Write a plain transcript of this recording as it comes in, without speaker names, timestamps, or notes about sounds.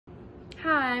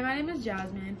Hi, my name is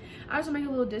Jasmine. I just want to make a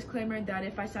little disclaimer that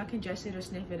if I sound congested or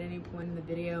sniff at any point in the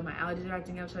video, my allergies are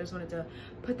acting up, so I just wanted to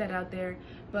put that out there.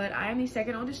 But I am the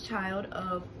second oldest child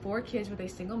of 4 kids with a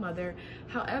single mother.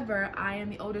 However, I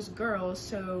am the oldest girl,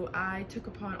 so I took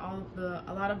upon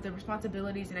a lot of the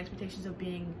responsibilities and expectations of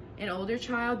being an older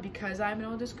child because I'm an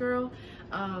oldest girl.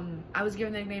 I was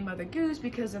given the nickname Mother Goose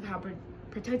because of how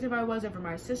protective I was over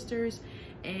my sisters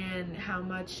and how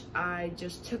much I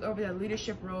just took over that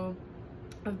leadership role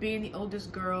of being the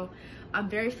oldest girl. I'm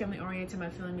very family oriented. My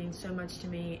family means so much to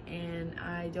me, and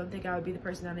I don't think I would be the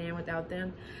person that I am without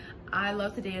them. I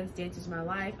love to dance. Dance is my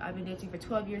life. I've been dancing for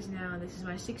 12 years now. This is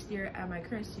my 6th year at my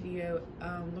current studio,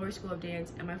 Lori School of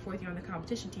Dance, and my 4th year on the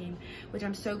competition team, which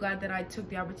I'm so glad that I took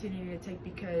the opportunity to take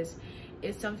because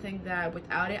it's something that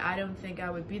without it, I don't think I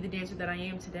would be the dancer that I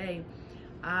am today.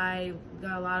 I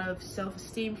got a lot of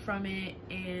self-esteem from it,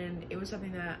 and it was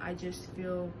something that I just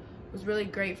feel was really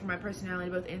great for my personality,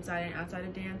 both inside and outside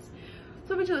of dance.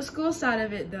 Flipping to the school side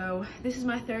of it though, this is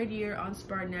my 3rd year on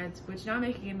Spartanettes, which not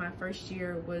making it my 1st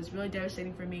year was really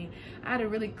devastating for me. I had a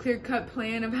really clear-cut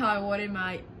plan of how I wanted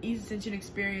my Ascension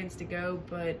experience to go,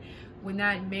 but when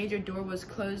that major door was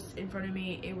closed in front of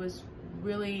me, it was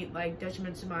really like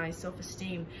detrimental to my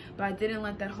self-esteem. But I didn't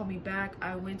let that hold me back.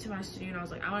 I went to my studio and I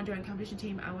was like, I want to join a competition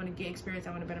team, I want to get experience,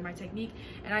 I want to better my technique,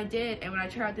 and I did. And when I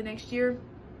tried out the next year,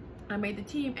 I made the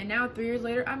team, and now 3 years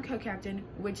later I'm co-captain,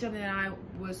 which is something that I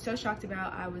was so shocked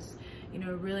about. I was,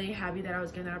 really happy that I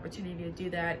was given that opportunity to do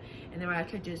that, and then I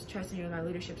could just trust in my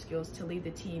leadership skills to lead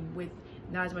the team with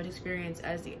not as much experience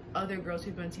as the other girls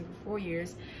who've been on the team for 4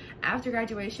 years. After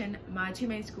graduation, my 2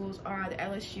 main schools are either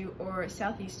LSU or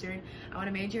Southeastern. I want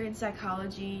to major in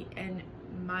psychology and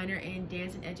minor in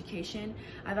dance and education.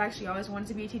 I've actually always wanted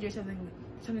to be a teacher,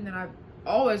 something that I've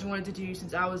always wanted to do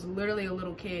since I was literally a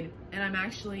little kid. And I'm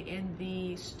actually in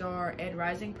the STAR Ed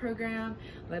Rising program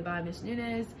led by Miss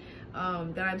Nunez,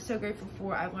 that I'm so grateful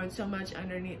for. I've learned so much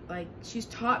underneath, she's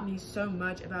taught me so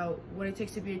much about what it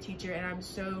takes to be a teacher, and I'm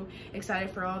so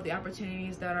excited for all of the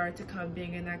opportunities that are to come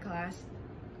being in that class.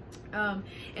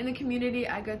 In the community,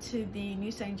 I go to the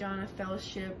New St. John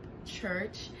Fellowship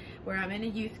Church, where I'm in a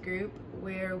youth group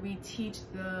where we teach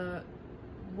the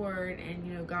word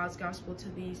and God's gospel to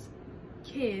these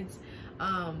kids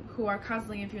who are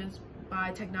constantly influenced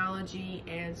by technology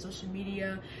and social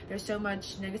media. There's so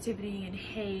much negativity and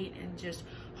hate and just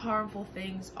harmful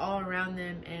things all around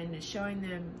them, and showing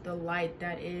them the light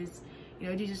that is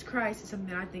Jesus Christ is something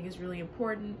that I think is really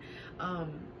important.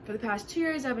 For the past 2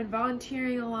 years I've been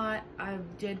volunteering a lot. I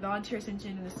did volunteer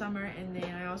Ascension in the summer, and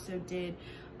then I also did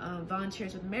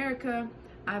Volunteers with America.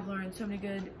 I've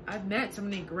met so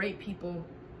many great people,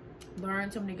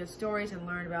 learned so many good stories, and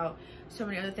learned about so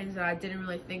many other things that I didn't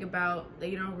really think about, that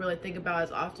you don't really think about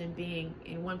as often, being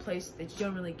in one place that you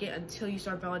don't really get until you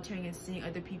start volunteering and seeing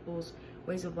other people's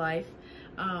ways of life.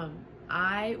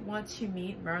 I want to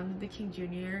meet Martin Luther King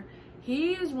Jr.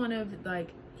 He is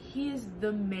he is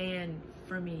the man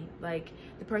for me,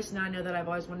 the person I know that I've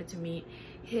always wanted to meet.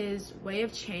 His way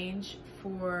of change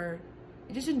for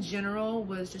just in general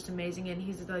was just amazing, and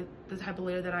he's the type of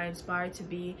leader that I aspire to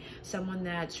be, someone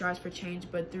that strives for change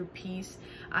but through peace.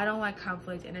 I don't like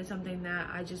conflict, and it's something that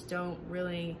I just don't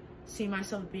really see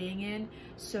myself being in.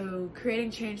 So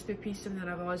creating change through peace is something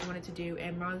that I've always wanted to do,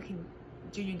 and Martin King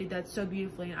Jr. did that so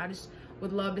beautifully, and I just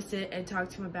would love to sit and talk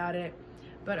to him about it.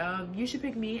 But you should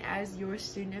pick me as your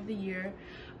student of the year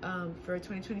for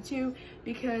 2022,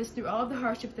 because through all of the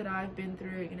hardship that I've been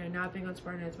through, not being on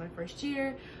Spartanettes my 1st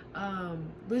year,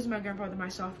 losing my grandfather my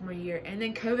sophomore year, and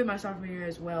then COVID my sophomore year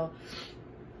as well,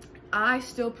 I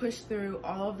still pushed through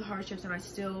all of the hardships, and I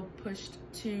still pushed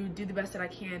to do the best that I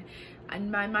can. I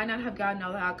might not have gotten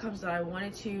all the outcomes that I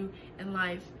wanted to in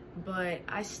life, but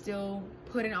I still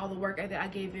put in all the work. I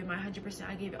gave it my 100%.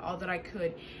 I gave it all that I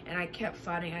could, and I kept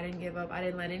fighting. I didn't give up. I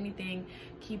didn't let anything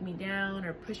keep me down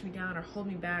or push me down or hold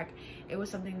me back. It was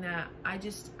something that I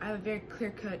have a very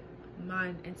clear-cut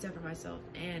mind and set for myself,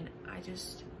 and I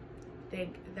just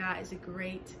think that is a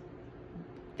great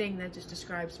thing that just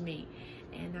describes me,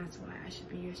 and that's why I should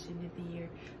be your student of the year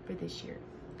for this year.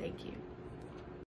 Thank you.